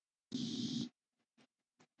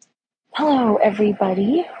Hello,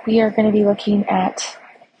 everybody. We are going to be looking at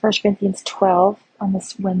 1 Corinthians 12 on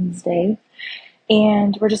this Wednesday,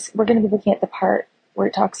 and we're going to be looking at the part where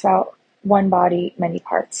it talks about one body, many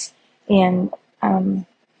parts, and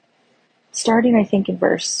starting, I think, in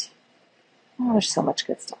there's so much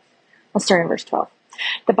good stuff. I'll start in verse 12.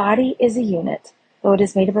 The body is a unit, though it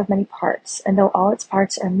is made up of many parts, and though all its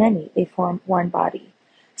parts are many, they form one body.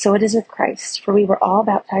 So it is with Christ, for we were all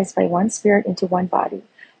baptized by one Spirit into one body,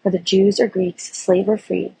 whether Jews or Greeks, slave or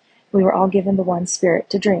free, we were all given the one Spirit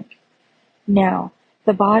to drink. Now,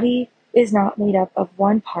 the body is not made up of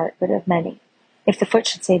one part, but of many. If the foot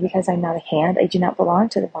should say, because I'm not a hand, I do not belong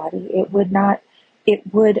to the body, it would not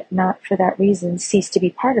for that reason cease to be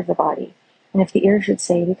part of the body. And if the ear should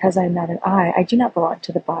say, because I am not an eye, I do not belong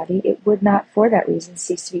to the body, it would not for that reason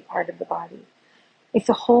cease to be part of the body. If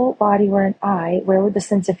the whole body were an eye, where would the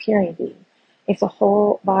sense of hearing be? If the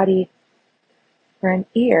whole body were an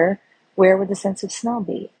ear, where would the sense of smell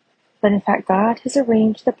be? But in fact, God has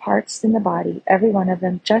arranged the parts in the body, every one of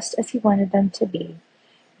them, just as he wanted them to be.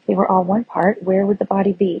 If they were all one part, where would the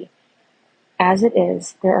body be? As it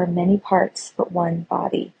is, there are many parts, but one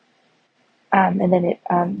body. And then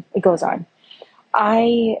it goes on.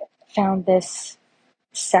 I found this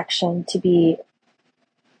section to be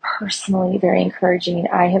personally very encouraging.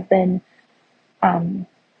 I have been kind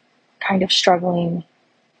of struggling,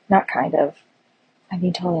 not kind of, I'm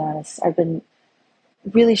being totally honest. I've been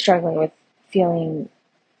really struggling with feeling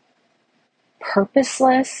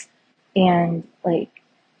purposeless and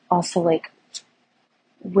also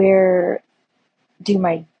where do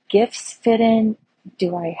my gifts fit in?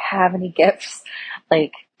 Do I have any gifts?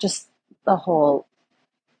 Just the whole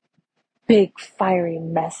big fiery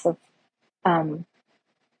mess of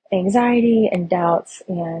anxiety and doubts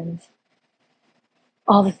and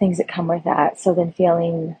all the things that come with that. So then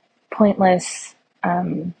feeling pointless,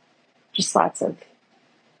 just lots of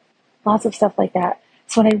stuff like that.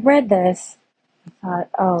 So when I read this, I thought,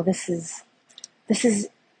 oh, this is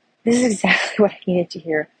exactly what I needed to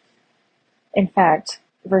hear. In fact,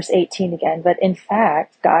 verse 18 again, but in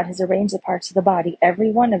fact, God has arranged the parts of the body,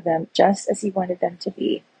 every one of them, just as he wanted them to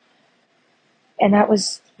be. And that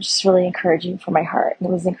was just really encouraging for my heart. And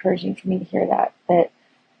it was encouraging for me to hear that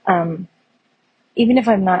even if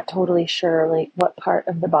I'm not totally sure, what part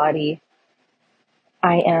of the body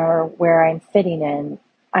I am or where I'm fitting in,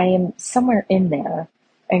 I am somewhere in there,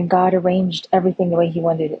 and God arranged everything the way he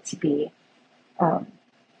wanted it to be.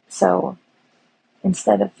 So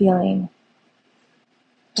instead of feeling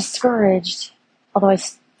discouraged, although I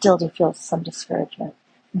still do feel some discouragement,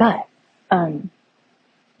 but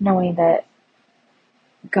knowing that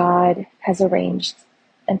God has arranged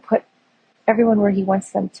and put everyone where he wants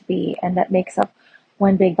them to be, and that makes up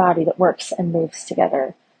one big body that works and moves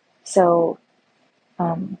together. So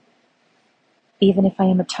even if I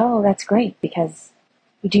am a toe, that's great, because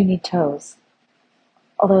we do need toes.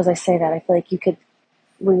 Although as I say that, I feel like you could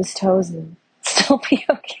lose toes and still be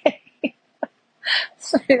okay.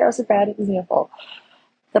 Sorry, that was a bad example.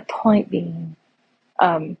 The point being,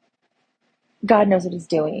 God knows what he's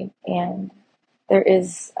doing, and there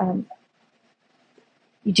is,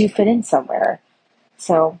 you do fit in somewhere.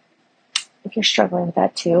 So if you're struggling with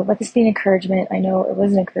that too, let this be an encouragement. I know it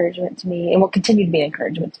was an encouragement to me, and will continue to be an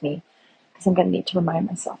encouragement to me, because I'm going to need to remind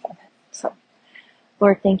myself of it. So,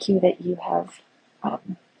 Lord, thank you that you have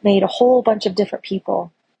made a whole bunch of different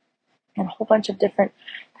people and a whole bunch of different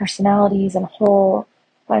personalities and a whole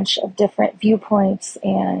bunch of different viewpoints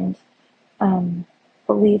and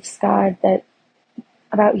beliefs, God, that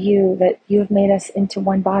about you, that you have made us into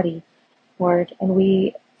one body, Lord, and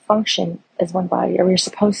we function as one body, or we're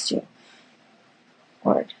supposed to,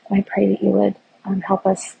 Lord. I pray that you would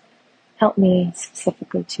help me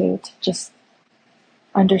specifically to just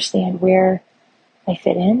understand where I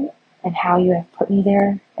fit in and how you have put me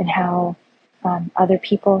there, and how other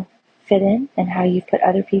people fit in, and how you've put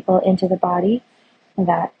other people into the body, and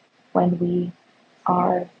that when we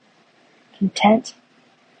are content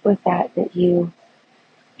with that, that you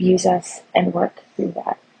use us and work through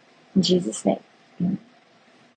that. In Jesus' name. Amen.